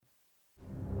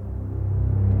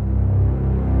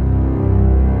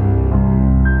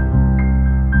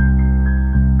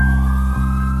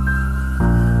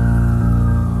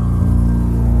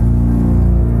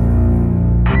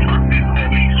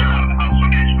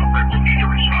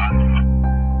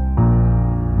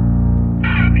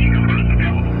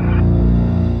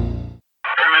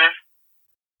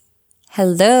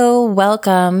Hello,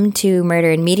 welcome to Murder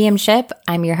and Mediumship.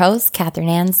 I'm your host, Catherine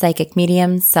Ann, psychic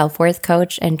medium, self-worth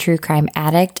coach, and true crime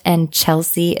addict. And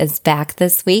Chelsea is back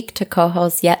this week to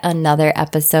co-host yet another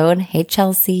episode. Hey,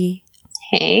 Chelsea.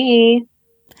 Hey.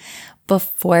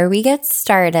 Before we get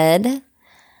started,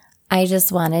 I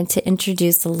just wanted to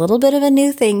introduce a little bit of a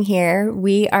new thing here.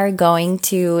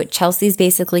 Chelsea's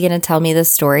basically going to tell me the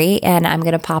story, and I'm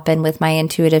going to pop in with my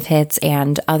intuitive hits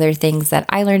and other things that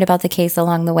I learned about the case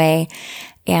along the way.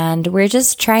 And we're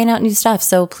just trying out new stuff.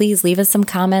 So please leave us some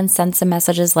comments, send some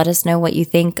messages, let us know what you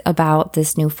think about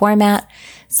this new format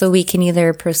so we can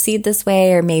either proceed this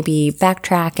way or maybe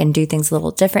backtrack and do things a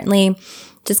little differently.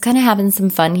 Just kind of having some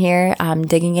fun here,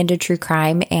 digging into true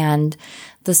crime. And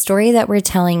the story that we're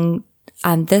telling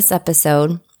on this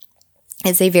episode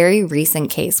is a very recent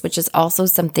case, which is also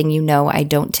something I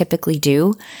don't typically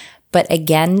do. But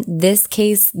again,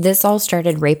 this all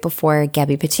started right before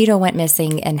Gabby Petito went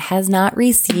missing and has not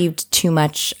received too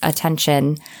much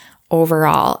attention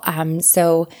overall.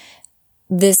 So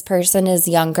this person is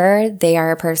younger, they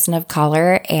are a person of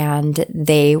color, and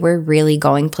they were really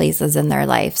going places in their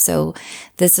life. So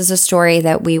this is a story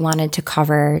that we wanted to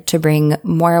cover to bring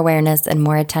more awareness and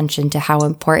more attention to how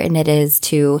important it is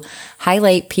to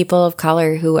highlight people of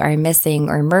color who are missing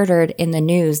or murdered in the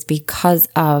news because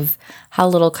of how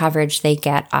little coverage they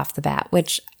get off the bat,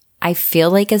 which I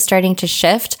feel like is starting to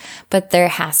shift, but there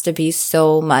has to be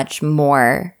so much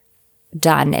more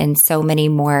done and so many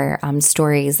more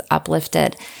stories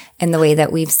uplifted in the way that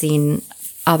we've seen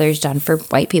others done for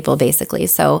white people, basically.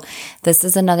 So this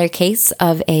is another case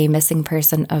of a missing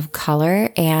person of color,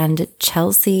 and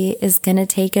Chelsea is going to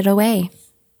take it away.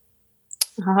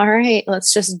 All right,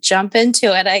 let's just jump into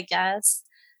it, I guess.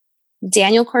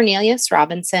 Daniel Cornelius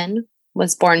Robinson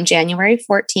was born January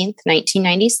 14th,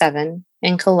 1997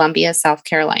 in Columbia, South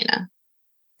Carolina.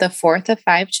 The fourth of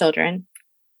five children.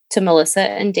 To Melissa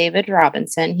and David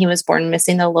Robinson, he was born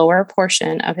missing the lower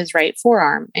portion of his right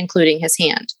forearm, including his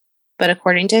hand. But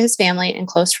according to his family and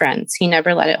close friends, he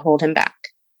never let it hold him back.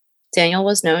 Daniel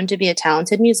was known to be a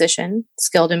talented musician,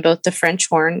 skilled in both the French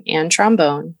horn and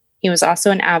trombone. He was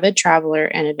also an avid traveler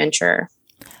and adventurer.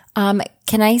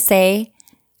 Can I say,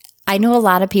 I know a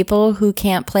lot of people who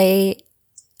can't play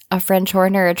a French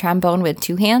horn or a trombone with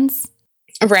two hands.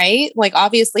 Right? Like,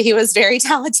 obviously, he was very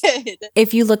talented.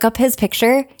 If you look up his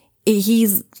picture,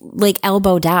 he's like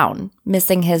elbow down,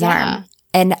 missing his arm.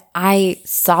 And I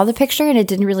saw the picture and it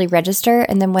didn't really register.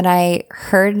 And then when I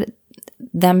heard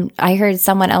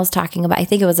someone else talking about, I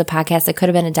think it was a podcast. It could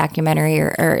have been a documentary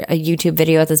or a YouTube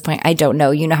video at this point. I don't know.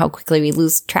 You know how quickly we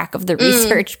lose track of the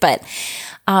research. But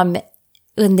when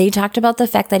they talked about the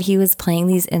fact that he was playing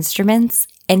these instruments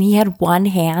and he had one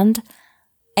hand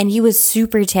and he was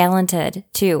super talented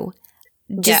too.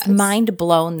 Just mind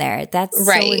blown there. That's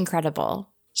right. So incredible.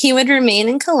 He would remain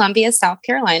in Columbia, South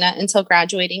Carolina until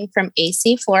graduating from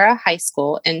AC Flora High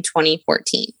School in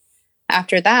 2014.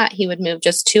 After that, he would move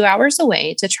just 2 hours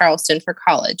away to Charleston for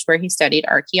college, where he studied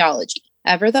archaeology.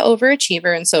 Ever the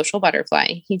overachiever and social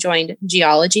butterfly, he joined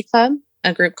Geology Club,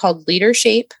 a group called Leader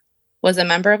Shape, was a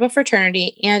member of a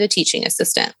fraternity, and a teaching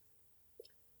assistant.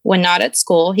 When not at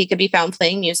school, he could be found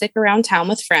playing music around town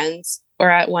with friends or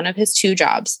at one of his 2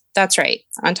 jobs. That's right.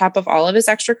 On top of all of his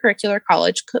extracurricular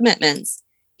college commitments,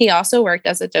 he also worked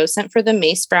as a docent for the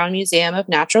Mace Brown Museum of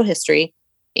Natural History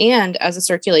and as a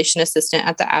circulation assistant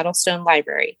at the Addlestone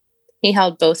Library. He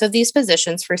held both of these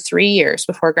positions for 3 years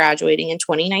before graduating in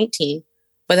 2019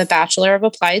 with a Bachelor of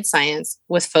Applied Science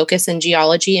with focus in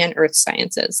geology and earth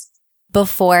sciences.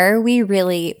 Before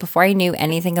I knew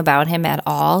anything about him at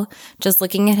all, just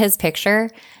looking at his picture,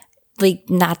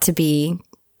 like, not to be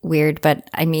weird, but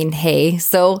I mean, hey,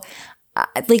 so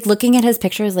like looking at his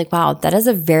picture is like, wow, that is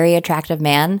a very attractive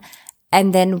man.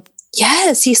 And then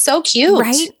yes, he's so cute.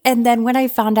 Right? And then when I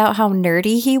found out how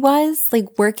nerdy he was,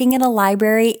 like working in a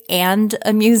library and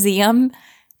a museum,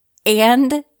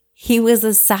 and he was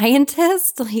a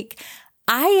scientist, like,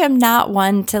 I am not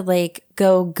one to like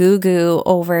go goo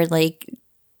over like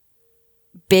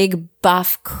big,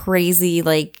 buff, crazy,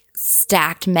 like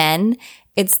stacked men.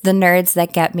 It's the nerds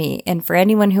that get me. And for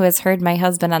anyone who has heard my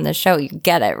husband on the show, you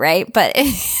get it, right? But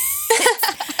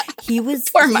he's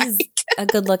a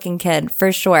good looking kid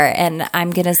for sure. And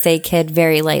I'm going to say kid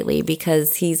very lightly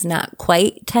because he's not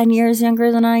quite 10 years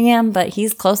younger than I am, but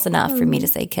he's close enough for me to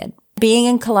say kid. Being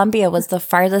in Columbia was the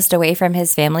farthest away from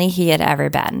his family he had ever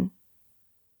been.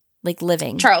 Like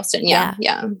living. Charleston, yeah.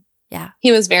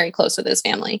 He was very close with his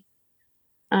family.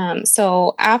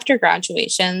 So after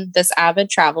graduation, this avid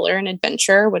traveler and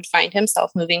adventurer would find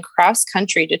himself moving cross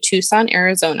country to Tucson,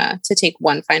 Arizona to take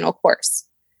one final course.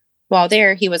 While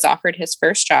there, he was offered his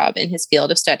first job in his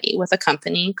field of study with a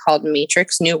company called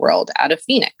Matrix New World out of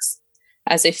Phoenix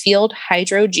as a field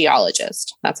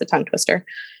hydrogeologist. That's a tongue twister.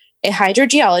 A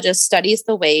hydrogeologist studies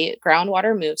the way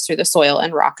groundwater moves through the soil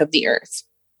and rock of the earth.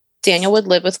 Daniel would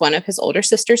live with one of his older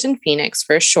sisters in Phoenix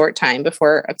for a short time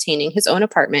before obtaining his own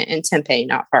apartment in Tempe,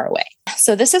 not far away.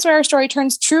 So this is where our story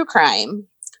turns true crime.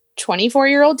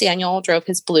 24-year-old Daniel drove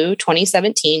his blue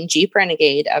 2017 Jeep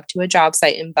Renegade up to a job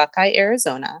site in Buckeye,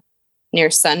 Arizona, near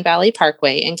Sun Valley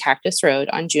Parkway and Cactus Road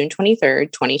on June 23,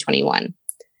 2021.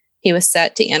 He was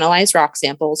set to analyze rock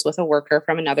samples with a worker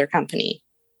from another company.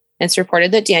 It's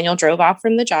reported that Daniel drove off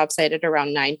from the job site at around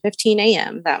 9:15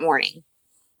 a.m. that morning,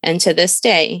 and to this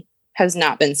day has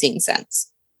not been seen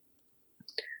since.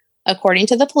 According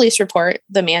to the police report,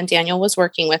 the man Daniel was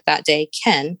working with that day,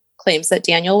 Ken, claims that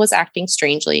Daniel was acting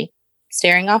strangely,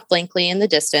 staring off blankly in the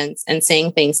distance and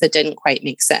saying things that didn't quite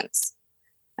make sense.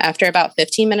 After about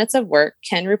 15 minutes of work,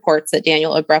 Ken reports that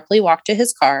Daniel abruptly walked to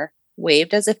his car,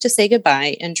 waved as if to say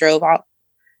goodbye, and drove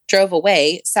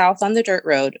away south on the dirt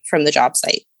road from the job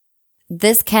site.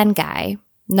 This Ken guy,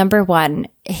 number one,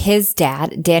 his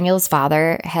dad, Daniel's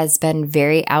father, has been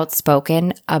very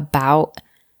outspoken about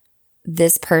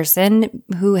this person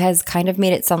who has kind of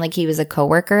made it sound like he was a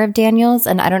coworker of Daniel's.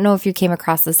 And I don't know if you came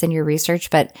across this in your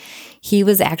research, but he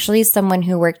was actually someone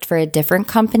who worked for a different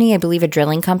company, I believe a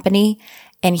drilling company.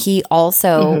 And he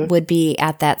also would be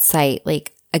at that site,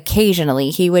 like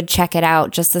occasionally. He would check it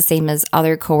out just the same as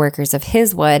other coworkers of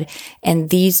his would. And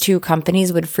these two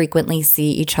companies would frequently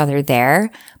see each other there,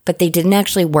 but they didn't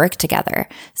actually work together.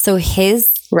 So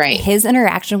his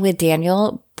interaction with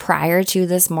Daniel prior to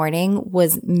this morning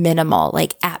was minimal,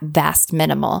 like at best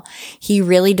minimal. He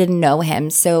really didn't know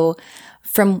him. So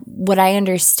from what I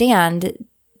understand,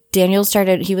 Daniel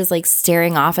he was like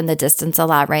staring off in the distance a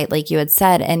lot, right? Like you had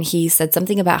said, and he said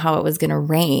something about how it was going to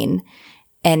rain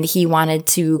and he wanted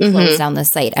to close down the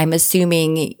site. I'm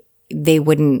assuming they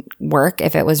wouldn't work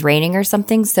if it was raining or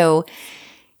something. So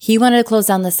he wanted to close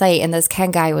down the site, and this Ken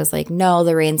guy was like, no,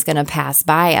 the rain's going to pass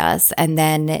by us. And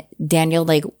then Daniel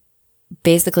like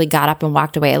basically got up and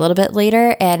walked away a little bit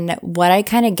later. And what I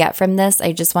kind of get from this,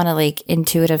 I just want to like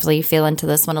intuitively feel into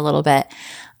this one a little bit.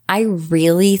 I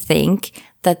really think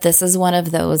that this is one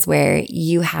of those where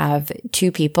you have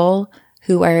two people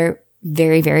who are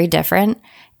very, very different,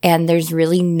 and there's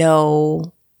really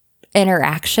no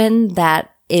interaction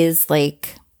that is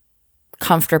like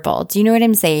comfortable. Do you know what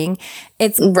I'm saying?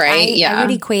 It's right. I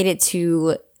would equate it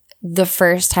to the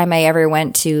first time I ever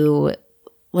went to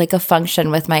like a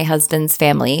function with my husband's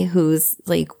family, who's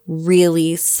like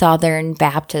really Southern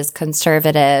Baptist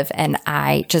conservative. And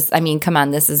come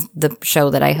on, this is the show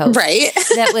that I host. Right.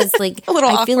 That was like, a little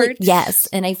awkward. Yes.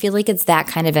 And I feel like it's that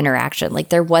kind of interaction. Like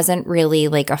there wasn't really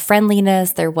like a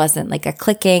friendliness. There wasn't like a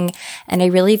clicking. And I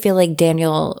really feel like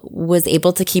Daniel was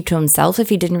able to keep to himself if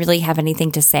he didn't really have anything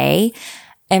to say.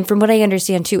 And from what I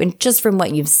understand too, and just from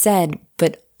what you've said,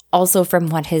 but also from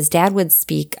what his dad would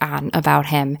speak on about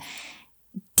him,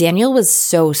 Daniel was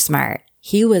so smart.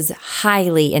 He was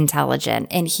highly intelligent,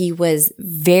 and he was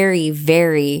very,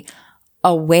 very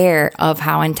aware of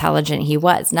how intelligent he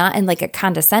was. Not in like a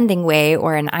condescending way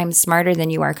or an I'm smarter than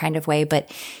you are kind of way, but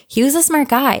he was a smart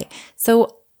guy.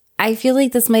 So I feel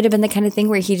like this might have been the kind of thing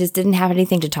where he just didn't have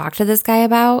anything to talk to this guy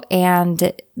about,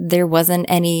 and there wasn't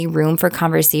any room for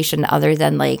conversation other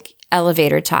than like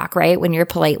elevator talk, right? When you're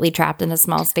politely trapped in a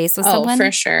small space with someone. Oh,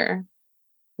 for sure.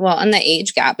 Well, and the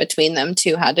age gap between them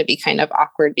too had to be kind of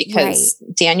awkward because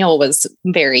Daniel was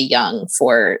very young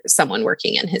for someone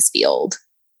working in his field.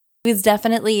 He's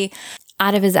definitely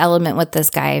out of his element with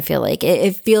this guy. I feel like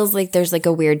it feels like there's like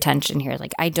a weird tension here.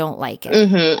 Like, I don't like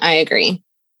it. I agree.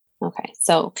 Okay.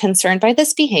 So concerned by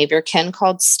this behavior, Ken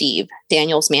called Steve,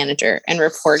 Daniel's manager, and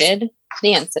reported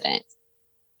the incident.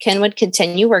 Ken would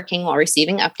continue working while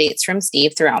receiving updates from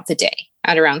Steve throughout the day.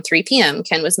 At around 3 p.m.,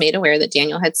 Ken was made aware that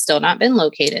Daniel had still not been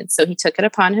located, so he took it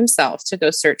upon himself to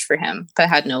go search for him, but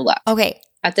had no luck. Okay.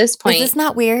 At this point... Is this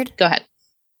not weird? Go ahead.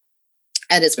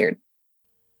 It is weird.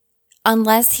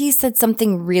 Unless he said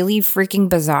something really freaking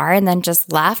bizarre and then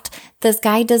just left, this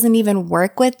guy doesn't even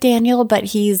work with Daniel, but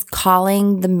he's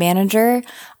calling the manager.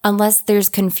 Unless there's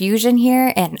confusion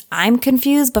here, and I'm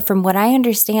confused, but from what I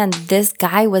understand, this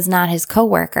guy was not his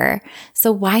coworker.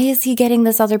 So why is he getting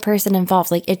this other person involved?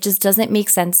 Like, it just doesn't make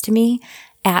sense to me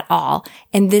at all.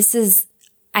 And this is,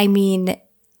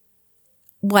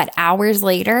 hours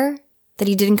later that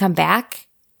he didn't come back?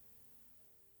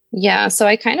 Yeah, so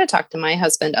I kind of talked to my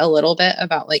husband a little bit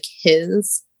about like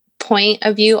his point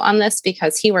of view on this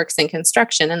because he works in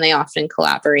construction and they often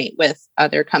collaborate with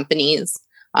other companies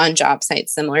on job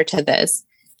sites similar to this.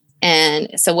 And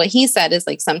so what he said is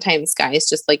like sometimes guys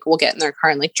just like will get in their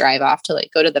car and like drive off to like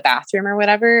go to the bathroom or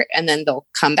whatever. And then they'll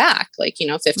come back like,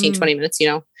 15, 20 minutes,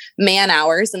 man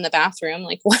hours in the bathroom,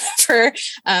 like whatever.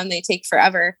 They take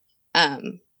forever.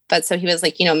 But so he was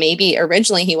like, maybe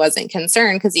originally he wasn't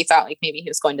concerned because he thought like maybe he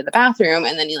was going to the bathroom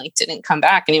and then he like didn't come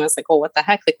back. And he was like, well, what the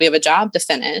heck? Like we have a job to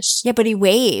finish. Yeah, but he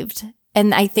waved.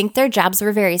 And I think their jobs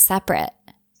were very separate.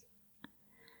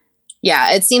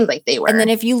 Yeah, it seemed like they were. And then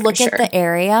if you look at the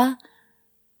area,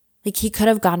 like he could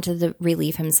have gone to the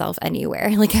relief himself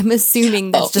anywhere. Like I'm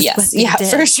assuming that's just what they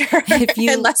did. For sure.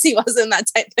 Unless he wasn't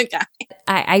that type of guy.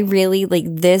 I really like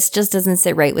this just doesn't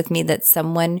sit right with me that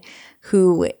someone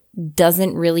who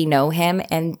doesn't really know him,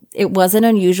 and it wasn't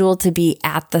unusual to be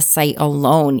at the site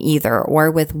alone either,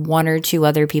 or with one or two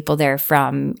other people there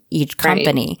from each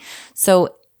company. Right.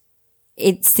 So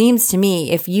it seems to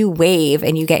me if you wave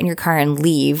and you get in your car and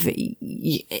leave,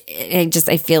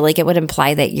 I feel like it would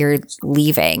imply that you're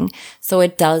leaving. So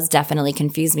it does definitely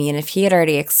confuse me. And if he had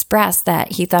already expressed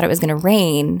that he thought it was going to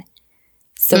rain,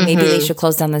 so maybe they should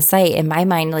close down the site. In my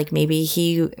mind, like maybe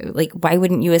why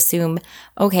wouldn't you assume,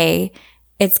 okay,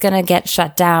 it's going to get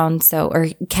shut down. Or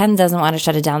Ken doesn't want to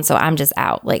shut it down. So I'm just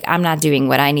out. Like I'm not doing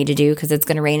what I need to do because it's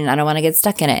going to rain and I don't want to get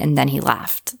stuck in it. And then he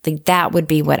left. Like that would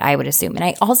be what I would assume. And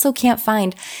I also can't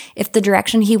find if the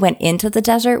direction he went into the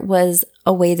desert was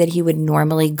a way that he would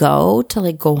normally go to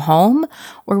like go home,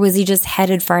 or was he just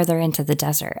headed farther into the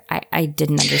desert? I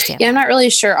didn't understand. Yeah, I'm not really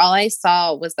sure. All I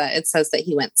saw was that it says that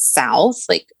he went south,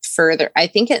 like further. I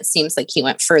think it seems like he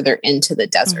went further into the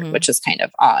desert, which is kind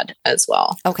of odd as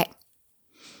well. Okay.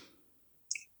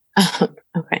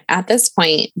 Okay. At this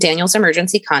point, Daniel's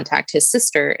emergency contact, his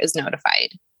sister, is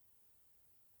notified.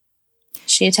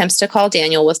 She attempts to call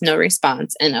Daniel with no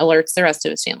response and alerts the rest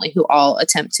of his family, who all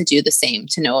attempt to do the same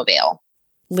to no avail.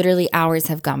 Literally hours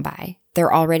have gone by.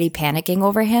 They're already panicking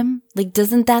over him. Like,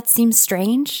 doesn't that seem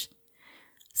strange?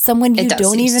 Someone you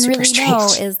don't even really know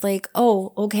is like,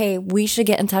 oh, okay, we should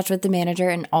get in touch with the manager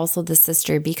and also the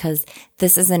sister because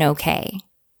this isn't okay.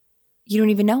 You don't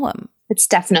even know him. It's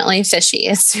definitely fishy.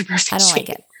 It's super fishy. I don't like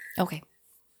it. Okay.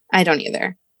 I don't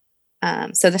either.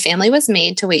 So the family was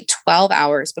made to wait 12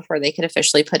 hours before they could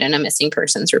officially put in a missing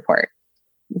persons report.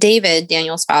 David,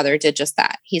 Daniel's father, did just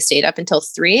that. He stayed up until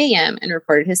 3 a.m. and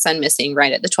reported his son missing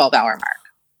right at the 12-hour mark.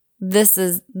 This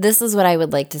is what I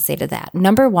would like to say to that.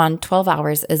 Number one, 12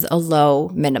 hours is a low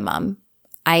minimum.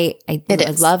 I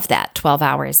love that 12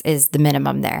 hours is the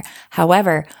minimum there.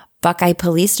 However, Buckeye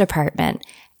Police Department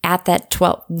at that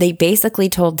 12, they basically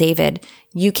told David,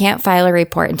 you can't file a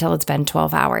report until it's been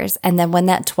 12 hours. And then when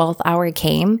that 12th hour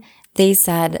came, they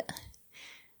said,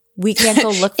 we can't go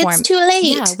look for him. It's too late.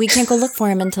 Yeah, we can't go look for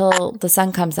him until the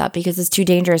sun comes up because it's too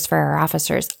dangerous for our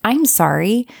officers. I'm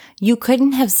sorry. You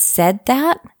couldn't have said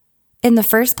that in the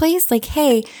first place. Like,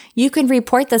 hey, you can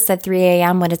report this at 3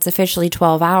 a.m. when it's officially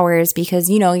 12 hours because,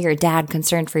 you're a dad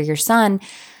concerned for your son,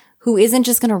 who isn't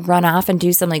just going to run off and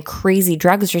do some like crazy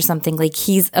drugs or something. Like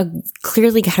he's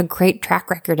clearly got a great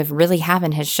track record of really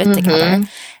having his shit together.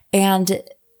 And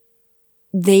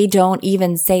they don't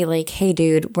even say like, hey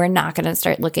dude, we're not going to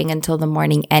start looking until the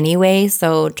morning anyway.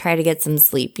 So try to get some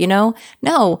sleep, No,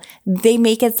 they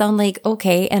make it sound like,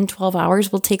 okay, and 12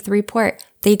 hours we'll take the report.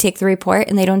 They take the report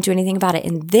and they don't do anything about it.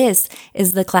 And this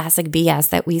is the classic BS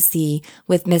that we see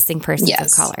with missing persons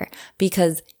of color,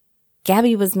 because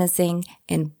Gabby was missing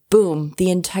and boom,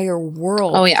 the entire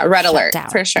world. Oh yeah, red alert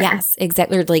down. For sure. Yes,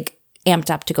 exactly. Like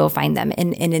amped up to go find them.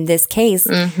 And in this case,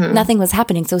 nothing was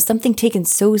happening. So something taken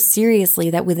so seriously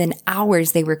that within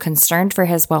hours they were concerned for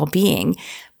his well-being,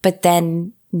 but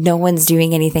then no one's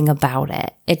doing anything about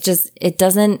it. It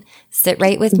doesn't sit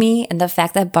right with me. And the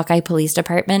fact that Buckeye Police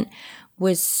Department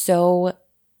was so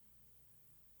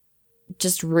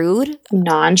just rude.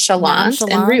 Nonchalant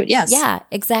and rude. Yes. Yeah,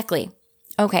 exactly.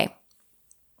 Okay.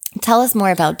 Tell us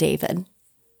more about David.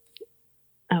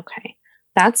 Okay.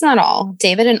 That's not all.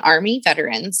 David, an Army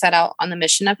veteran, set out on the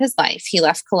mission of his life. He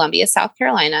left Columbia, South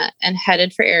Carolina, and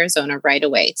headed for Arizona right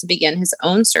away to begin his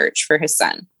own search for his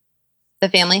son. The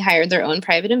family hired their own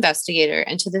private investigator,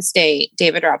 and to this day,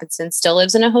 David Robinson still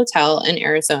lives in a hotel in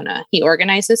Arizona. He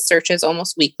organizes searches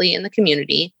almost weekly in the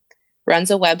community, runs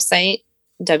a website,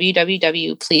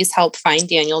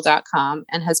 www.pleasehelpfinddaniel.com,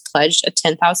 and has pledged a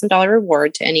 $10,000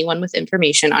 reward to anyone with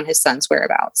information on his son's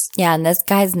whereabouts. Yeah, and this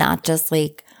guy's not just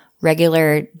like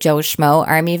regular Joe Schmo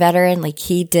Army veteran. Like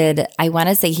he did, I want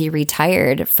to say he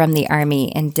retired from the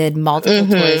Army and did multiple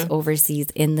tours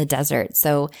overseas in the desert.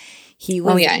 So he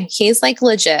was... Oh yeah, he's like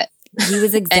legit. He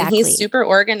was exactly. And he's super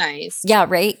organized. Yeah,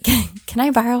 right? Can I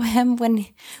borrow him when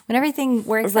everything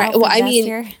works out? Well, I mean...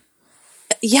 here?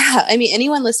 Yeah. I mean,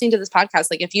 anyone listening to this podcast,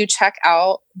 like if you check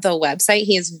out the website,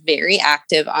 he is very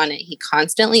active on it. He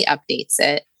constantly updates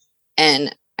it.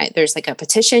 And there's like a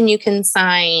petition you can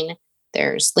sign.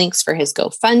 There's links for his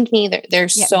GoFundMe.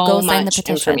 There's so much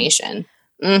information.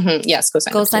 Mm-hmm. Yes,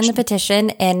 go sign the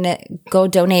petition and go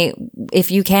donate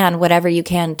if you can, whatever you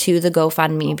can, to the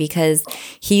GoFundMe, because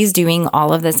he's doing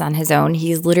all of this on his own.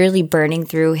 He's literally burning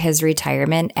through his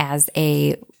retirement as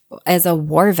a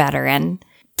war veteran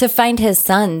to find his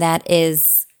son that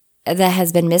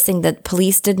has been missing, that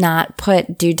police did not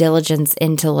put due diligence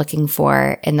into looking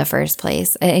for in the first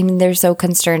place. I mean, they're so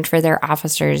concerned for their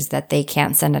officers that they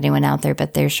can't send anyone out there,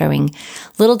 but they're showing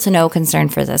little to no concern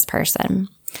for this person.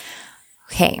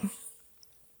 Okay,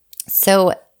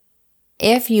 so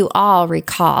if you all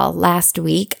recall, last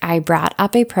week I brought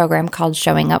up a program called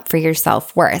Showing Up for Your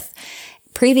Self-Worth.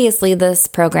 Previously, this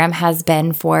program has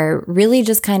been for really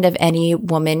just kind of any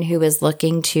woman who is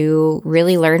looking to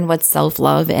really learn what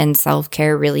self-love and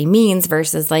self-care really means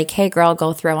versus like, hey girl,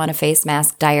 go throw on a face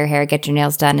mask, dye your hair, get your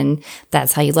nails done, and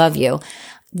that's how you love you.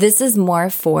 This is more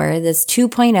for this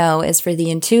 2.0 is for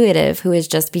the intuitive who is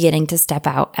just beginning to step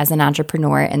out as an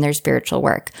entrepreneur in their spiritual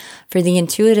work. For the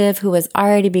intuitive who has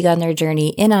already begun their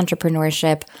journey in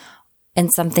entrepreneurship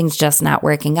and something's just not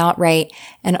working out right.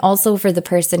 And also for the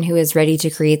person who is ready to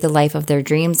create the life of their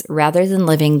dreams rather than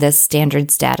living this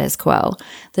standard status quo.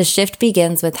 The shift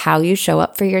begins with how you show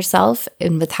up for yourself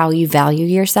and with how you value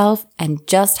yourself and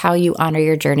just how you honor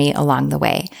your journey along the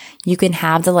way. You can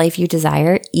have the life you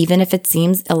desire, even if it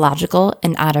seems illogical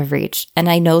and out of reach. And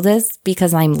I know this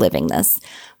because I'm living this.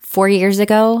 4 years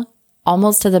ago,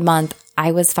 almost to the month,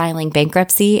 I was filing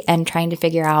bankruptcy and trying to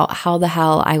figure out how the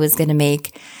hell I was going to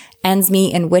make ends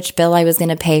meet and which bill I was going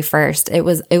to pay first. It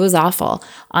was awful,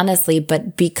 honestly,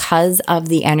 but because of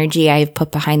the energy I've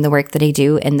put behind the work that I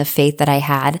do and the faith that I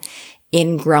had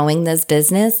in growing this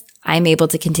business, I'm able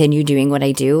to continue doing what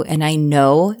I do. And I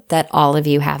know that all of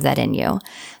you have that in you.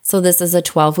 So this is a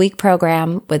 12-week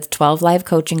program with 12 live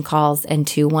coaching calls and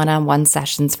 2 one-on-one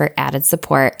sessions for added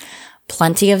support.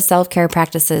 Plenty of self-care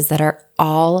practices that are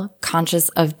all conscious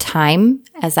of time.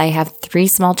 As I have 3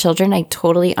 small children, I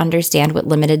totally understand what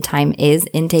limited time is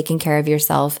in taking care of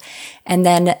yourself. And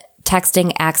then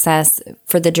texting access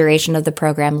for the duration of the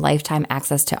program, lifetime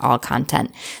access to all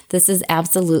content. This is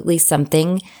absolutely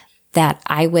something that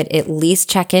I would at least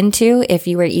check into if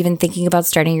you were even thinking about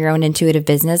starting your own intuitive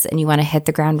business and you want to hit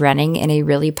the ground running in a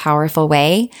really powerful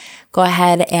way. Go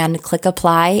ahead and click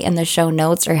apply in the show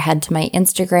notes or head to my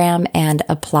Instagram and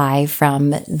apply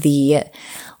from the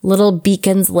little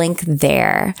beacons link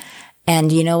there.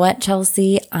 And you know what,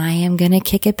 Chelsea? I am going to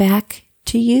kick it back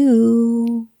to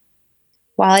you.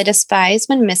 While I despise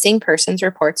when missing persons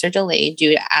reports are delayed due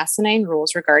to asinine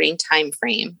rules regarding time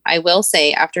frame, I will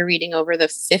say after reading over the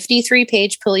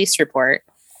 53-page police report,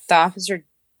 the officer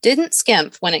didn't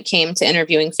skimp when it came to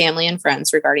interviewing family and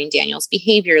friends regarding Daniel's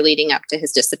behavior leading up to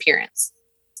his disappearance.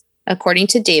 According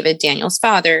to David, Daniel's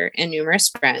father, and numerous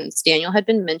friends, Daniel had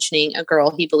been mentioning a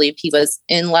girl he believed he was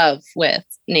in love with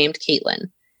named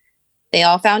Caitlin. They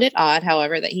all found it odd,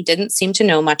 however, that he didn't seem to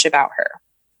know much about her.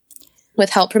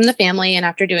 With help from the family and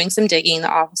after doing some digging, the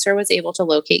officer was able to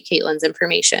locate Caitlin's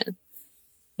information.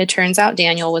 It turns out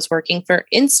Daniel was working for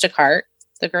Instacart,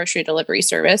 the grocery delivery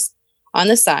service, on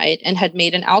the side and had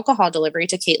made an alcohol delivery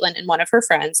to Caitlin and one of her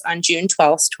friends on June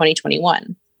 12th,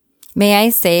 2021. May I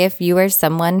say, if you are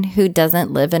someone who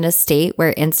doesn't live in a state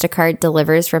where Instacart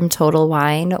delivers from Total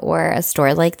Wine or a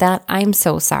store like that, I'm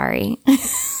so sorry.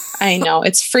 I know.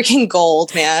 It's freaking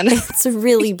gold, man. It's a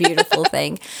really beautiful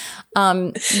thing.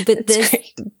 But this,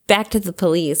 back to the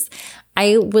police,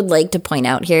 I would like to point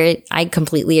out here, I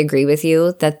completely agree with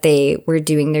you that they were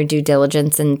doing their due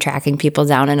diligence and tracking people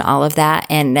down and all of that.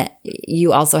 And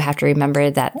you also have to remember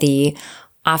that the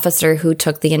officer who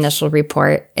took the initial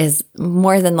report is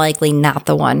more than likely not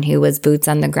the one who was boots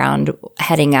on the ground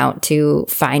heading out to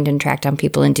find and track down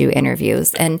people and do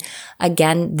interviews. And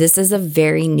again, this is a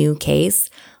very new case.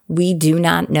 We do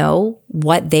not know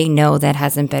what they know that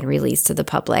hasn't been released to the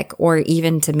public or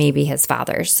even to maybe his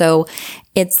father. So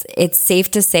it's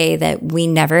safe to say that we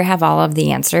never have all of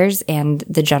the answers and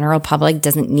the general public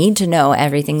doesn't need to know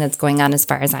everything that's going on as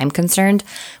far as I'm concerned.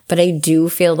 But I do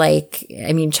feel like,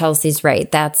 I mean, Chelsea's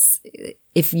right. That's,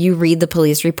 if you read the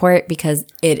police report, because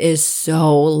it is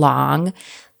so long,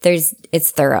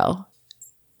 it's thorough.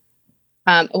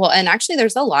 Well, and actually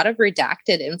there's a lot of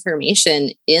redacted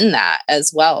information in that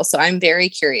as well. So I'm very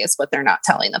curious what they're not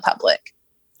telling the public.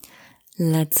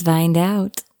 Let's find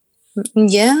out.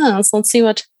 Yeah. So let's see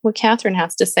what Catherine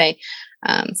has to say.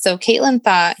 So Caitlin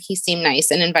thought he seemed nice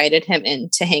and invited him in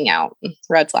to hang out.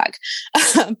 Red flag.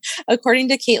 According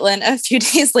to Caitlin, a few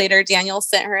days later, Daniel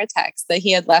sent her a text that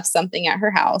he had left something at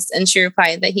her house, and she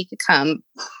replied that he could come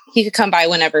by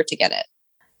whenever to get it.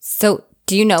 So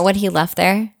do you know what he left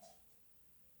there?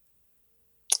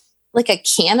 Like a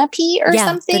canopy or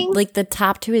something? Like the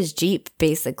top to his Jeep,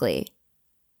 basically.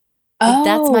 Like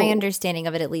that's my understanding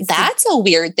of it, at least. That's a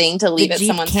weird thing to leave at Jeep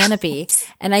someone's canopy. house.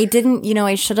 And I didn't,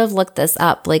 I should have looked this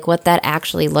up, like what that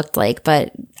actually looked like,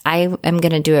 but I am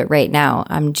going to do it right now.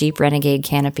 Jeep Renegade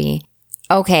canopy.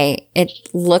 Okay. It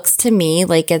looks to me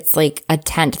like it's like a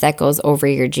tent that goes over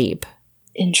your Jeep.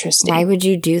 Interesting. Why would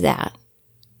you do that?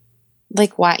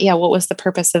 Like, why? Yeah. What was the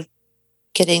purpose of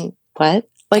getting what?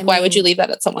 Like, why would you leave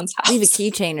that at someone's house? Leave a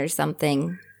keychain or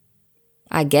something.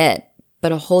 I get.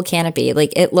 But a whole canopy,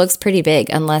 like it looks pretty big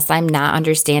unless I'm not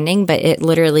understanding, but it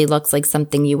literally looks like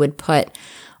something you would put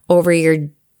over your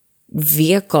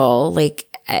vehicle, like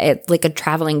a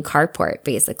traveling carport,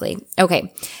 basically.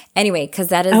 Okay. Anyway, because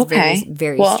that is very,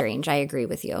 very strange. I agree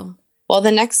with you. Well,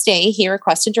 the next day he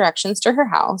requested directions to her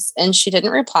house and she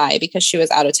didn't reply because she was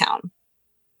out of town.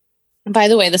 And by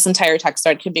the way, this entire text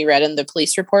thread could be read in the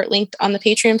police report linked on the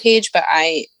Patreon page, but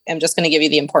I am just going to give you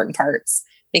the important parts,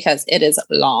 because it is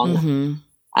long.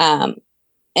 Mm-hmm.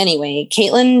 Anyway,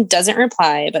 Caitlin doesn't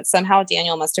reply, but somehow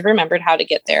Daniel must have remembered how to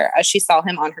get there as she saw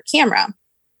him on her camera.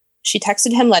 She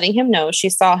texted him letting him know she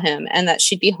saw him and that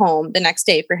she'd be home the next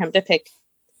day for him to pick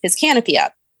his canopy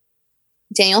up.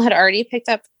 Daniel had already picked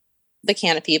up the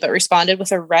canopy, but responded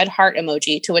with a red heart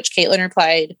emoji, to which Caitlin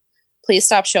replied, "Please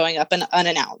stop showing up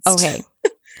unannounced." Okay.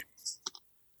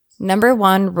 Number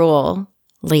 1 rule,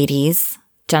 ladies,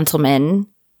 gentlemen,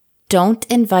 don't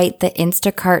invite the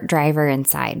Instacart driver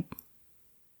inside.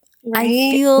 Right?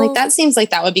 I feel like that seems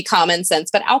like that would be common sense,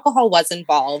 but alcohol was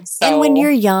involved. So. And when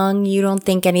you're young, you don't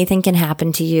think anything can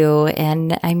happen to you.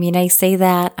 And I mean, I say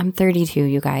that I'm 32,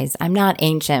 you guys. I'm not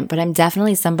ancient, but I'm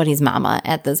definitely somebody's mama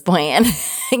at this point.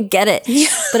 I get it. Yeah.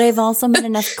 But I've also met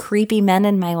enough creepy men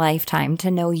in my lifetime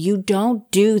to know you don't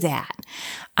do that.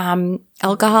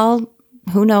 Alcohol,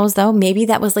 who knows though? Maybe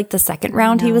that was like the second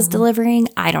round he was delivering.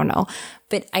 I don't know.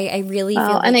 But I really feel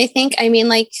like— and I think,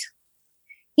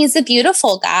 he's a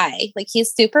beautiful guy. Like,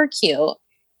 he's super cute.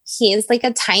 He's like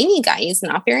a tiny guy. He's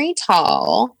not very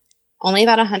tall, only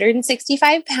about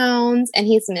 165 pounds, and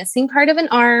he's missing part of an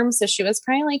arm. So she was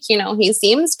probably like, he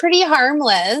seems pretty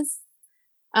harmless.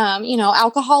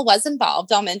 Alcohol was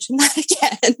involved. I'll mention that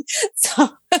again. So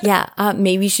yeah,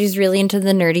 maybe she's really into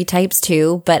the nerdy types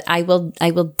too, but I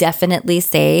will definitely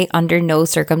say under no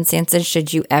circumstances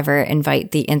should you ever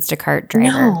invite the Instacart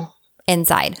driver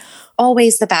inside.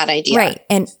 Always the bad idea. Right.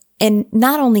 And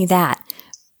not only that,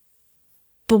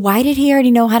 but why did he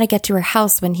already know how to get to her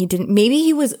house when he didn't? Maybe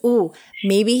he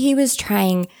was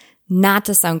trying not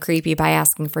to sound creepy by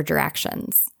asking for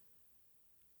directions.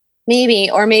 Maybe,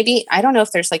 or maybe, I don't know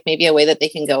if there's like maybe a way that they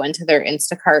can go into their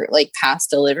Instacart, like past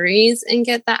deliveries and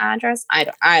get the address. I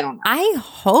don't know. I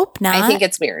hope not. I think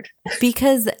it's weird.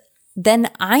 Because then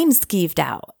I'm skeeved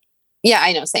out. Yeah,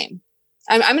 I know. Same.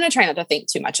 I'm going to try not to think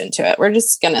too much into it. We're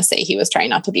just going to say he was trying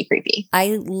not to be creepy.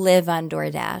 I live on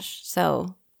DoorDash,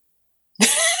 so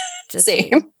just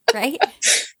same. Right?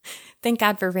 Thank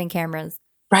God for Ring cameras.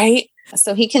 Right?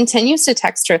 So he continues to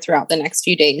text her throughout the next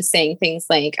few days, saying things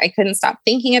like, "I couldn't stop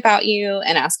thinking about you,"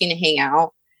 and asking to hang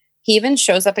out. He even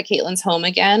shows up at Caitlin's home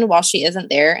again while she isn't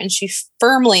there, and she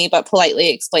firmly but politely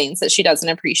explains that she doesn't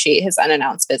appreciate his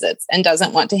unannounced visits and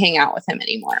doesn't want to hang out with him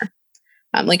anymore.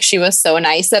 Like, she was so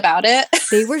nice about it.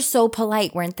 They were so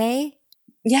polite, weren't they?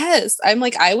 Yes. I'm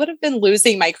like, I would have been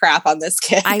losing my crap on this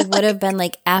kid. I would have been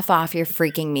like, F off, you're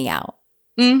freaking me out.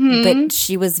 Mm-hmm. But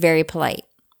she was very polite.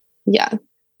 Yeah.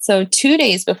 So 2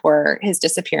 days before his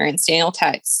disappearance, Daniel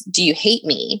texts, "Do you hate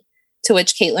me?" To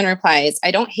which Caitlin replies,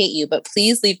 "I don't hate you, but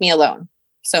please leave me alone."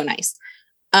 So nice.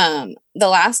 The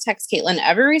last text Caitlin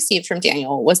ever received from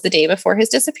Daniel was the day before his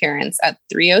disappearance at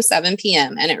 3:07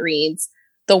 p.m. And it reads,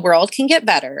 "The world can get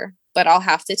better, but I'll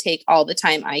have to take all the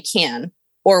time I can,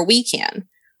 or we can,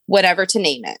 whatever to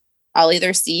name it. I'll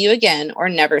either see you again or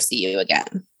never see you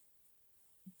again."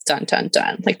 Dun, dun,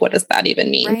 dun. Like, what does that even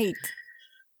mean? Right.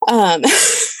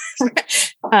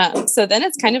 So then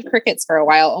it's kind of crickets for a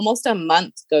while. Almost a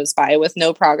month goes by with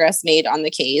no progress made on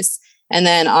the case. And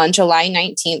then on July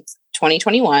 19th,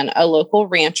 2021, a local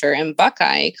rancher in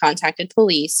Buckeye contacted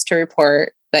police to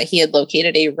report that he had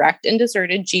located a wrecked and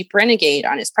deserted Jeep Renegade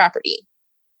on his property.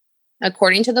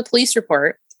 According to the police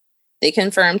report, they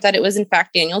confirmed that it was in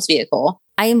fact Daniel's vehicle.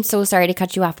 I am so sorry to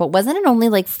cut you off, but wasn't it only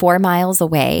like 4 miles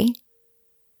away?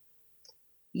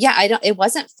 Yeah, it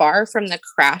wasn't far from the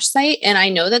crash site. And I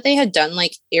know that they had done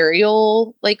like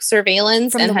aerial like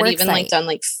surveillance From and the had work even site. like done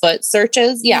like foot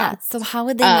searches. Yeah. So how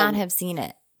would they not have seen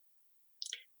it?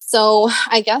 So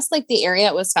I guess like the area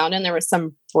it was found in, there was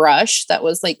some brush that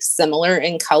was like similar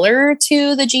in color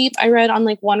to the Jeep. I read on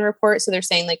like one report. So they're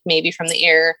saying like maybe from the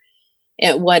air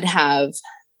it would have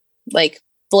like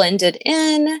blended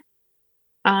in.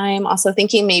 I'm also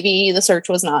thinking maybe the search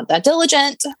was not that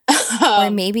diligent.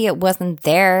 Or maybe it wasn't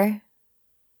there.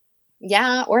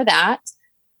 Yeah, or that.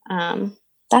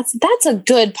 That's a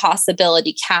good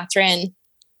possibility, Catherine.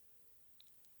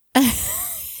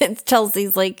 It's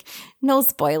Chelsea's like, no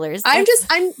spoilers. I'm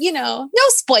no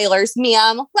spoilers,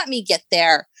 ma'am. Let me get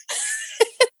there.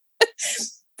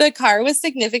 The car was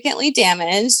significantly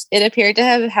damaged. It appeared to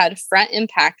have had front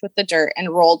impact with the dirt and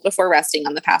rolled before resting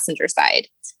on the passenger side.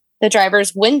 The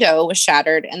driver's window was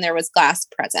shattered and there was glass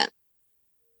present.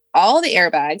 All the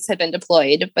airbags had been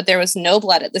deployed, but there was no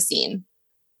blood at the scene.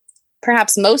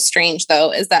 Perhaps most strange,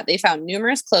 though, is that they found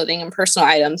numerous clothing and personal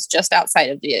items just outside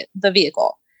of the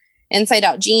vehicle.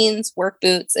 Inside-out jeans, work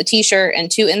boots, a t-shirt, and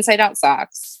 2 inside-out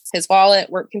socks, his wallet,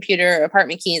 work computer,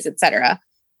 apartment keys, etc.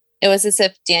 It was as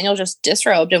if Daniel just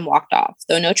disrobed and walked off,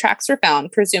 though no tracks were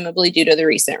found, presumably due to the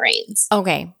recent rains.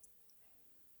 Okay.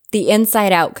 The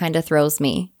inside out kind of throws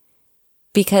me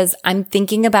because I'm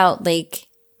thinking about like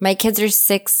my kids are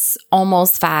 6,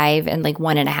 almost 5, and like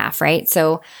 1.5, right?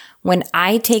 So when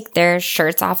I take their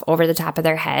shirts off over the top of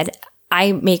their head,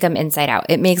 I make them inside out.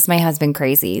 It makes my husband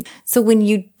crazy. So when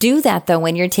you do that though,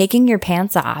 when you're taking your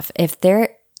pants off, if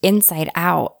they're inside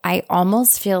out, I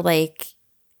almost feel like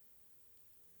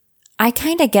I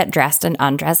kind of get dressed and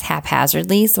undressed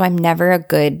haphazardly. So I'm never a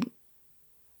good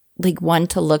like one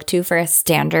to look to for a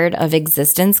standard of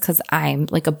existence because I'm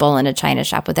like a bull in a china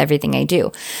shop with everything I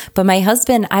do. But my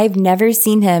husband, I've never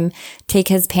seen him take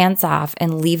his pants off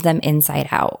and leave them inside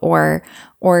out or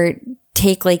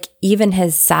take like even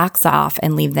his socks off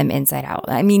and leave them inside out.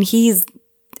 I mean, he's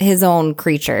his own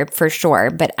creature for sure.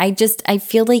 But I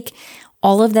feel like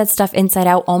all of that stuff inside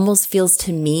out almost feels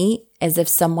to me as if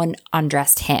someone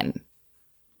undressed him.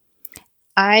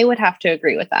 I would have to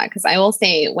agree with that because I will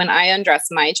say when I undress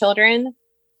my children,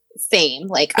 same.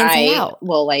 Like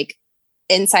will like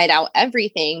inside out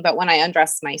everything, but when I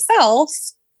undress myself,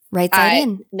 right side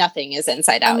in, nothing is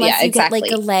inside out. Unless yeah, you exactly.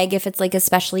 Get like a leg, if it's like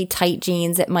especially tight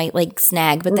jeans, it might like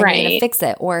snag, but then you're gonna fix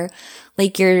it. Or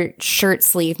like your shirt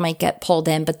sleeve might get pulled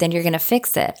in, but then you're gonna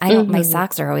fix it. My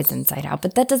socks are always inside out,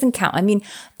 but that doesn't count. I mean,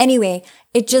 anyway,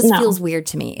 it just feels weird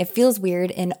to me. It feels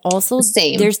weird, and also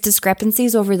there's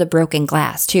discrepancies over the broken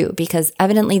glass too, because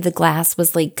evidently the glass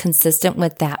was like consistent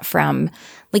with that from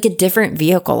like a different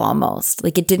vehicle almost.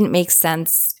 Like it didn't make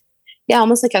sense. Yeah,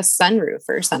 almost like a sunroof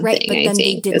or something. Right, but then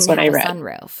they didn't have a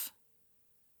sunroof.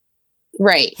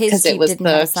 Right, because it was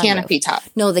the canopy top.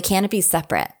 No, the canopy's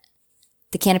separate.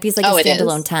 The canopy's like a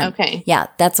standalone tent. Okay. Yeah,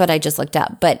 that's what I just looked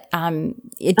up. But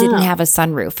it didn't have a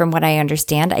sunroof from what I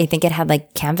understand. I think it had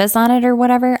like canvas on it or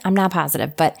whatever. I'm not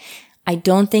positive, but I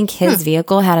don't think his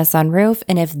vehicle had a sunroof.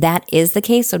 And if that is the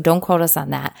case, so don't quote us on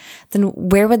that, then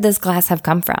where would this glass have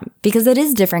come from? Because it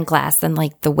is different glass than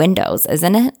like the windows,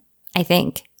 isn't it? I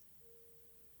think.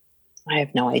 I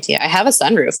have no idea. I have a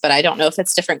sunroof, but I don't know if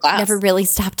it's different glass. Never really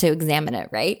stopped to examine it,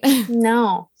 right?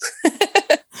 No.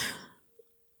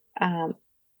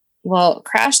 Well,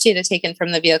 crash data taken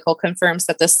from the vehicle confirms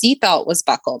that the seatbelt was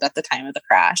buckled at the time of the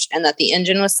crash and that the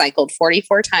engine was cycled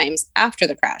 44 times after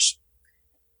the crash.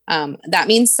 That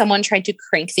means someone tried to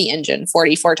crank the engine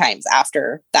 44 times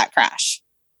after that crash.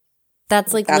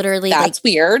 That's like literally that's like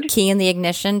weird. Key in the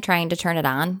ignition, trying to turn it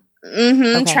on.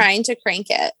 Okay. Trying to crank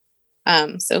it.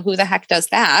 So who the heck does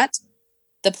that?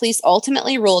 The police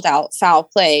ultimately ruled out foul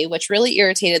play, which really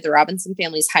irritated the Robinson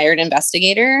family's hired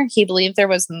investigator. He believed there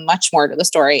was much more to the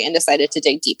story and decided to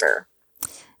dig deeper.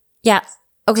 Yeah.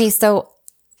 Okay. So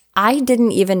I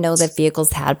didn't even know that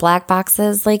vehicles had black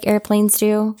boxes like airplanes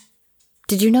do.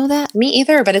 Did you know that? Me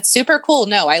either, but it's super cool.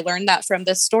 No, I learned that from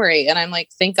this story and I'm like,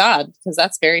 thank God, because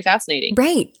that's very fascinating.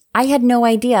 Right. I had no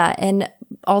idea. And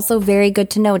also very good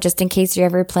to know just in case you're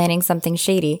ever planning something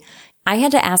shady. I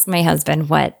had to ask my husband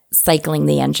what cycling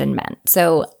the engine meant.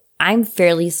 So I'm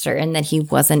fairly certain that he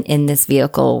wasn't in this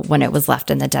vehicle when it was left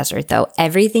in the desert, though.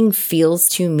 Everything feels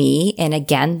to me, and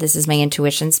again, this is my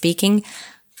intuition speaking.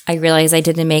 I realize I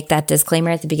didn't make that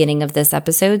disclaimer at the beginning of this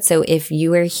episode. So if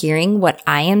you are hearing what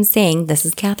I am saying, this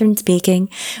is Catherine speaking.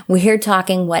 We're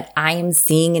talking what I am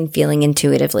seeing and feeling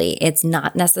intuitively. It's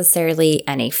not necessarily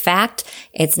any fact.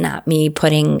 It's not me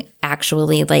putting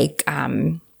actually like,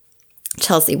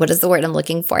 Chelsea, what is the word I'm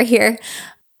looking for here?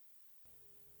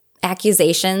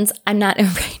 accusations. I'm not,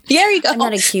 there you go. I'm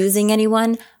not accusing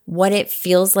anyone. What it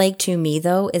feels like to me,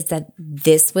 though, is that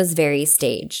this was very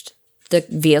staged. The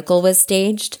vehicle was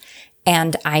staged,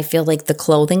 and I feel like the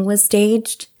clothing was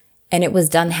staged, and it was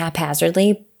done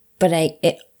haphazardly, but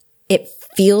it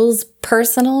feels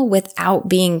personal without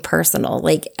being personal.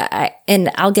 Like, and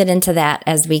I'll get into that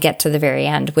as we get to the very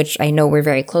end, which I know we're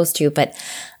very close to, but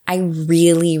I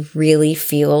really, really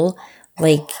feel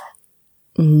like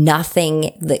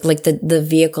nothing, like the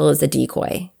vehicle is a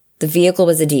decoy. The vehicle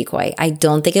was a decoy. I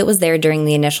don't think it was there during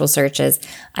the initial searches.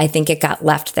 I think it got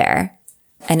left there.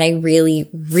 And I really,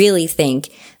 really think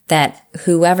that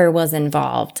whoever was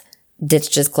involved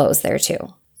ditched his clothes there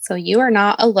too. So you are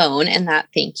not alone in that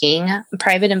thinking.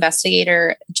 Private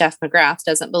investigator Jeff McGrath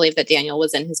doesn't believe that Daniel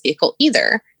was in his vehicle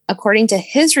either. According to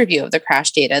his review of the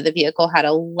crash data, the vehicle had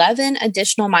 11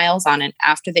 additional miles on it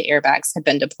after the airbags had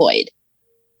been deployed,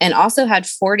 and also had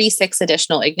 46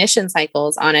 additional ignition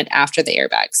cycles on it after the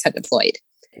airbags had deployed.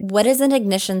 What is an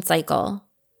ignition cycle?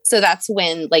 So that's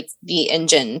when like the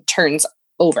engine turns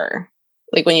over,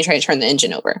 like when you try to turn the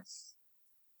engine over.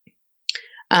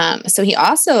 So he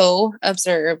also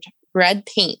observed red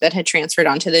paint that had transferred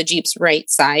onto the Jeep's right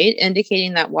side,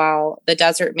 indicating that while the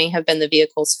desert may have been the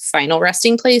vehicle's final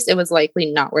resting place, it was likely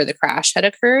not where the crash had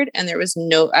occurred, and there was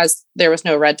no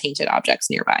red painted objects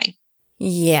nearby.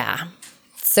 Yeah.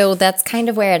 So that's kind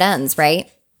of where it ends, right?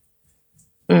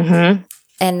 Mm-hmm.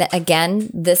 And again,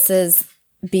 this is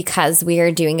because we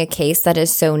are doing a case that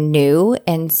is so new,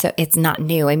 and so it's not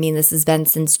new. I mean, this has been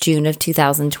since June of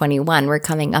 2021. We're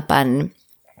coming up on,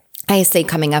 I say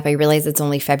coming up, I realize it's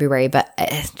only February, but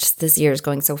just this year is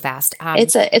going so fast.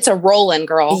 It's a rolling,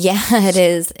 girl. Yeah, it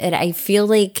is. And I feel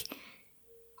like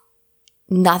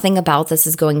nothing about this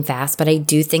is going fast, but I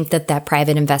do think that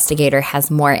private investigator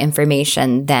has more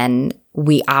information than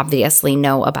we obviously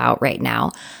know about right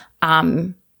now.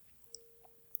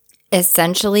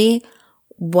 Essentially,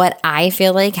 what I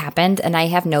feel like happened, and I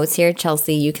have notes here,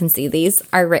 Chelsea, you can see these,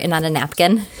 are written on a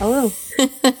napkin. Oh,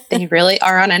 they really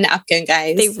are on a napkin,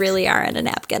 guys. They really are on a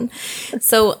napkin.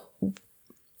 So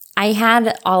I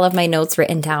had all of my notes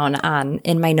written down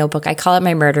in my notebook. I call it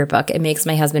my murder book. It makes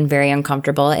my husband very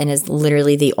uncomfortable and is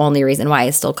literally the only reason why I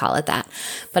still call it that.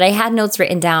 But I had notes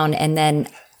written down, and then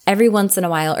every once in a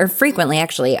while, or frequently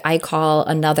actually, I call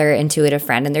another intuitive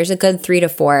friend, and there's a good 3 to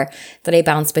 4 that I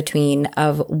bounce between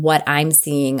of what I'm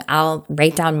seeing. I'll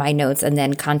write down my notes and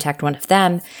then contact one of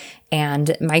them.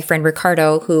 And my friend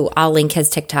Ricardo, who I'll link his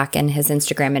TikTok and his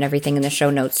Instagram and everything in the show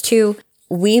notes too,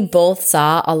 we both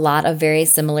saw a lot of very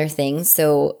similar things.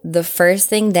 So the first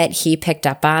thing that he picked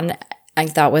up on, I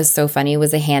thought was so funny,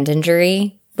 was a hand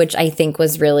injury, which I think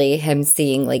was really him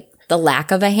seeing like the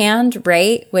lack of a hand,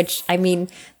 right? Which, I mean,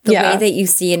 the way that you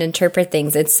see and interpret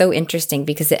things, it's so interesting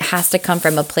because it has to come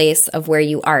from a place of where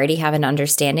you already have an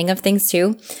understanding of things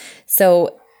too.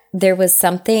 So there was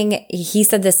something, he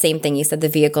said the same thing. He said the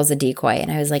vehicle's a decoy.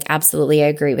 And I was like, absolutely, I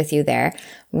agree with you there.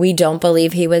 We don't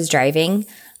believe he was driving.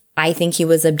 I think he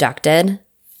was abducted.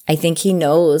 I think he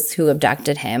knows who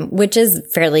abducted him, which is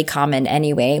fairly common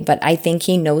anyway, but I think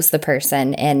he knows the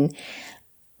person. And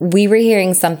we were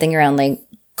hearing something around like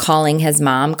calling his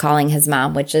mom,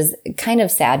 which is kind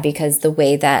of sad because the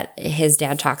way that his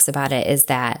dad talks about it is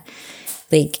that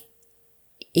like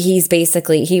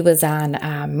he was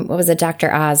on, what was it,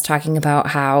 Dr. Oz, talking about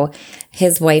how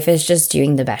his wife is just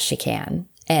doing the best she can.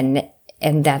 And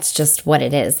that's just what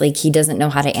it is. Like, he doesn't know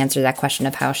how to answer that question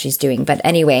of how she's doing. But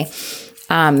anyway,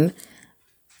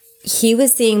 he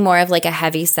was seeing more of like a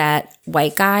heavy set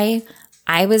white guy.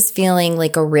 I was feeling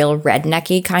like a real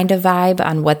rednecky kind of vibe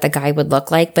on what the guy would look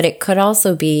like. But it could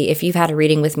also be, if you've had a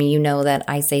reading with me, you know that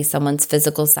I say someone's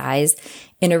physical size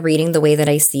in a reading, the way that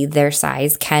I see their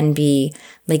size can be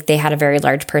like they had a very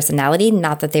large personality.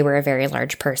 Not that they were a very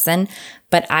large person,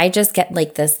 but I just get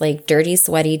like this like dirty,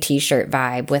 sweaty t-shirt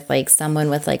vibe with like someone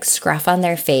with like scruff on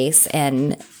their face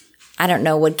and I don't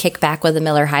know, would kick back with a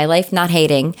Miller High Life, not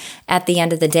hating at the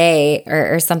end of the day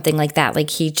or something like that. Like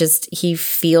he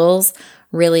feels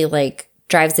really like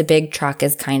drives a big truck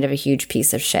is kind of a huge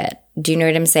piece of shit. Do you know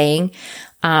what I'm saying?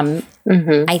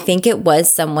 I think it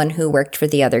was someone who worked for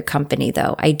the other company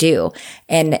though. I do.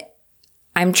 And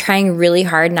I'm trying really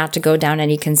hard not to go down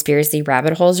any conspiracy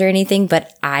rabbit holes or anything,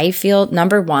 but I feel,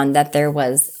 number one, that there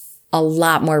was a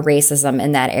lot more racism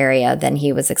in that area than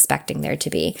he was expecting there to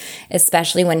be,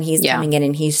 especially when he's coming in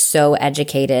and he's so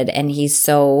educated and he's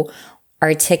so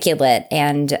articulate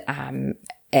and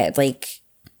like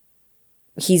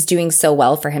he's doing so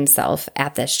well for himself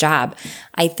at this job.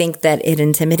 I think that it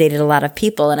intimidated a lot of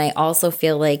people. And I also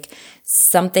feel like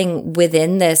something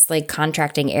within this like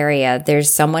contracting area,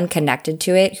 there's someone connected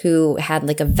to it who had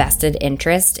like a vested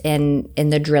interest in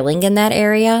the drilling in that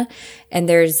area. And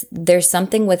there's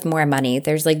something with more money.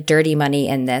 There's like dirty money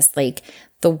in this. Like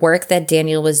the work that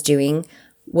Daniel was doing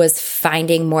was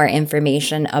finding more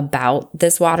information about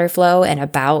this water flow and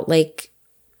about like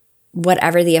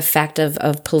whatever the effect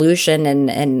of pollution.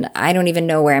 And I don't even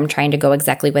know where I'm trying to go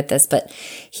exactly with this, but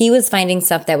he was finding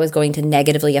stuff that was going to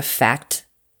negatively affect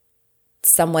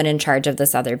someone in charge of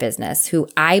this other business who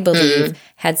I believe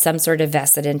had some sort of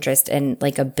vested interest in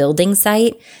like a building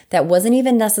site that wasn't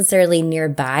even necessarily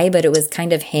nearby, but it was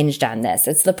kind of hinged on this.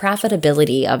 It's the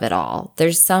profitability of it all.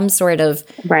 There's some sort of,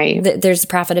 there's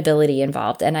profitability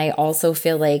involved. And I also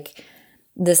feel like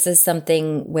this is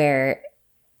something where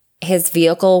his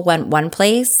vehicle went one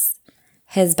place,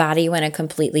 his body went a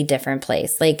completely different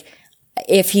place. Like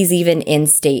if he's even in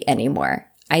state anymore,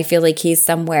 I feel like he's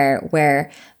somewhere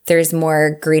where there's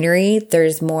more greenery,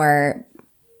 there's more,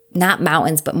 not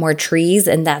mountains, but more trees.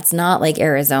 And that's not like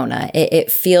Arizona.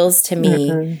 It feels to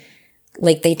me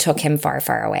like they took him far,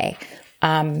 far away.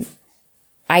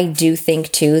 I do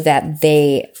think too that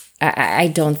I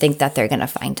don't think that they're going to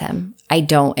find him. I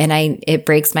don't. And it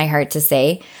breaks my heart to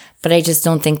say, but I just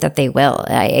don't think that they will.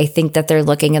 I think that they're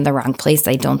looking in the wrong place.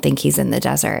 I don't think he's in the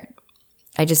desert.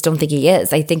 I just don't think he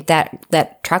is. I think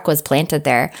that truck was planted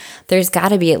there. There's got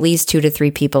to be at least 2 to 3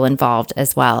 people involved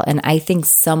as well. And I think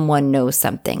someone knows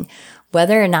something.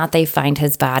 Whether or not they find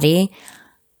his body,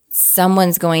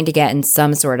 someone's going to get in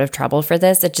some sort of trouble for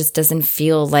this. It just doesn't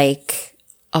feel like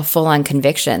a full-on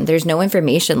conviction. There's no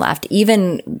information left.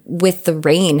 Even with the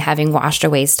rain having washed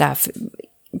away stuff,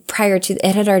 prior to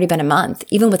it had already been a month,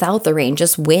 even without the rain,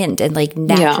 just wind and like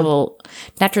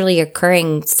naturally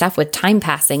occurring stuff with time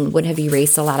passing would have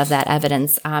erased a lot of that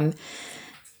evidence.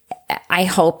 I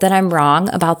hope that I'm wrong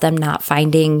about them not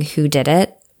finding who did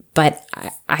it, but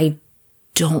I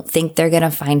don't think they're going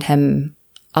to find him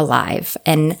alive.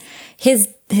 And his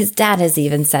dad has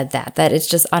even said that it's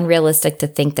just unrealistic to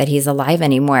think that he's alive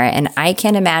anymore. And I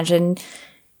can't imagine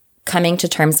coming to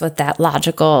terms with that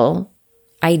logical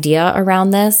idea around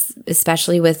this,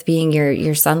 especially with being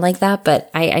your son like that.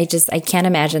 But I can't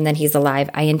imagine that he's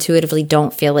alive. I intuitively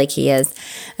don't feel like he is.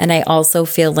 And I also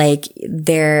feel like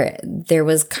there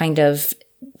was kind of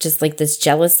just like this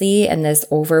jealousy and this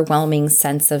overwhelming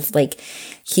sense of like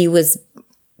he was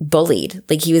bullied,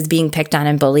 like he was being picked on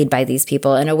and bullied by these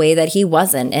people in a way that he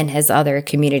wasn't in his other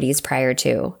communities prior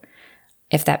to,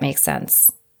 if that makes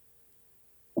sense.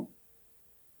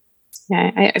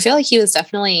 Yeah, I feel like he was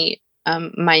definitely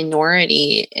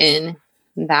minority in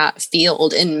that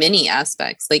field in many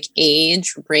aspects, like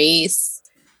age, race,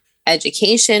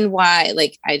 education. Why?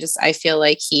 Like, I feel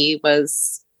like he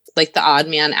was like the odd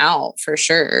man out for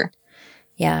sure.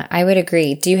 Yeah, I would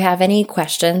agree. Do you have any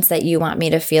questions that you want me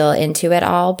to feel into at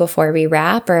all before we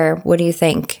wrap, or what do you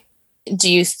think?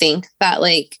 Do you think that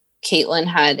like Caitlin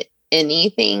had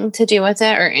anything to do with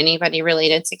it, or anybody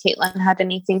related to Caitlin had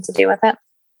anything to do with it?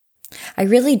 I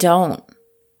really don't.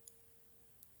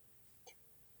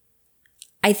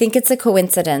 I think it's a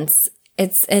coincidence.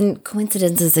 And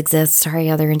coincidences exist. Sorry,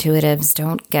 other intuitives,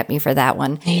 don't get me for that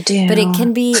one. They do. But it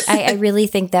can be, I really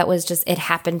think that was just, it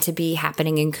happened to be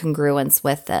happening in congruence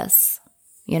with this,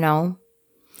 you know?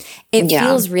 It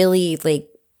feels really like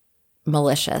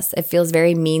malicious. It feels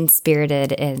very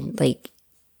mean-spirited and like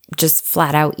just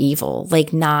flat out evil.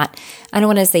 Like not, I don't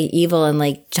want to say evil and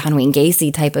like John Wayne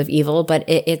Gacy type of evil, but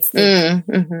it's like,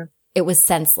 it was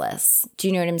senseless. Do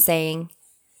you know what I'm saying?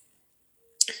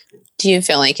 Do you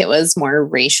feel like it was more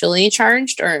racially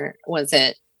charged, or was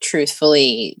it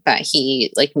truthfully that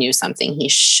he like knew something he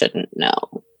shouldn't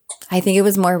know? I think it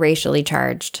was more racially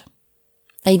charged.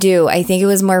 I do. I think it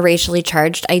was more racially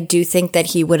charged. I do think that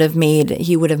he would have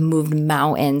moved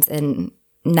mountains, and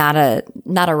not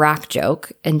a rock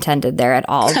joke intended there at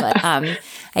all. But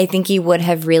I think he would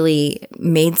have really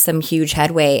made some huge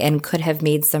headway and could have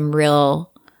made some real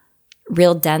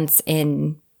dents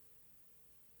in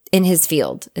his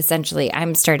field, essentially.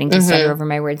 I'm starting to stutter over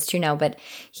my words too now, but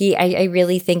I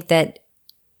really think that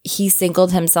he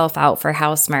singled himself out for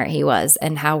how smart he was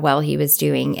and how well he was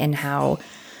doing and how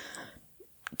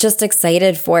just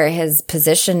excited for his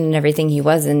position and everything he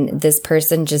was. And this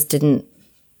person just didn't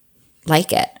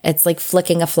like it. It's like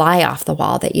flicking a fly off the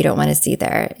wall that you don't want to see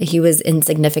there. He was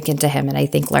insignificant to him, and I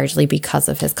think largely because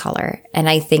of his color. And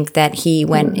I think that he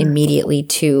went immediately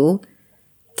to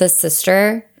the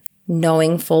sister,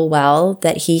 knowing full well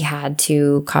that he had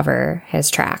to cover his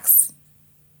tracks.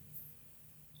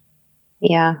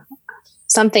 Yeah.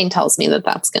 something tells me that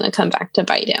that's going to come back to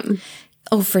bite him.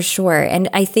 Oh, for sure. And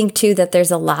I think too that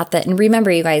there's a lot that, and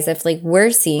remember you guys, if like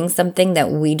we're seeing something that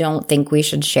we don't think we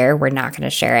should share, we're not going to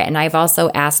share it. And I've also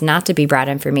asked not to be brought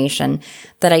information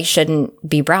that I shouldn't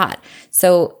be brought.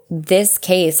 So this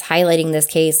case, highlighting this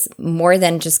case more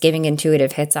than just giving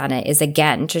intuitive hits on it, is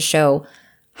again to show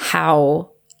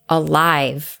how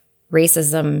alive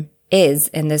racism is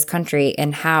in this country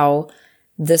and how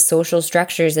the social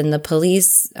structures and the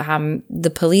police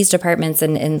departments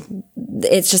and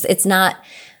it's not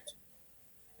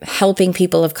helping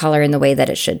people of color in the way that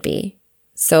it should be.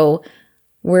 So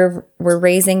we're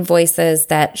raising voices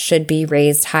that should be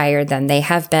raised higher than they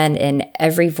have been, and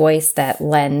every voice that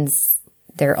lends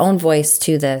their own voice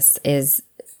to this is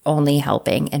only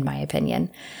helping, in my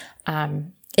opinion.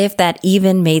 If that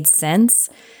even made sense.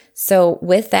 So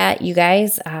with that, you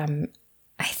guys,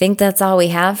 I think that's all we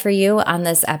have for you on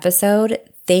this episode.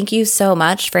 Thank you so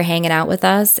much for hanging out with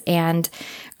us, and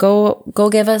go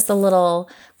give us a little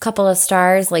couple of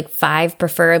stars, like 5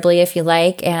 preferably if you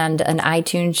like, and an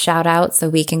iTunes shout out so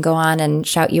we can go on and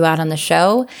shout you out on the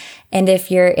show. And if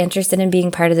you're interested in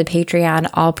being part of the Patreon,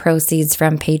 all proceeds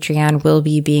from Patreon will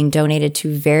be being donated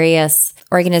to various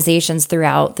organizations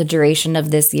throughout the duration of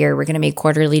this year. We're going to make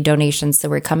quarterly donations. So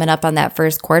we're coming up on that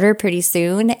first quarter pretty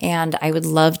soon. And I would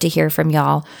love to hear from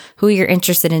y'all who you're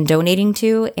interested in donating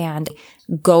to, and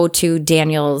go to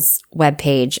Daniel's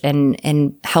webpage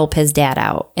and help his dad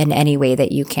out in any way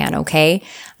that you can. Okay.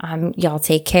 Y'all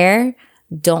take care.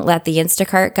 Don't let the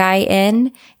Instacart guy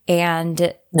in,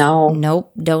 and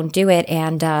nope, don't do it.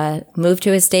 And move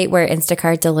to a state where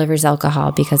Instacart delivers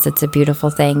alcohol, because it's a beautiful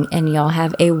thing. And y'all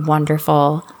have a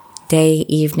wonderful day,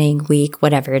 evening, week,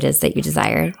 whatever it is that you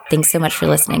desire. Thanks so much for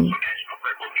listening.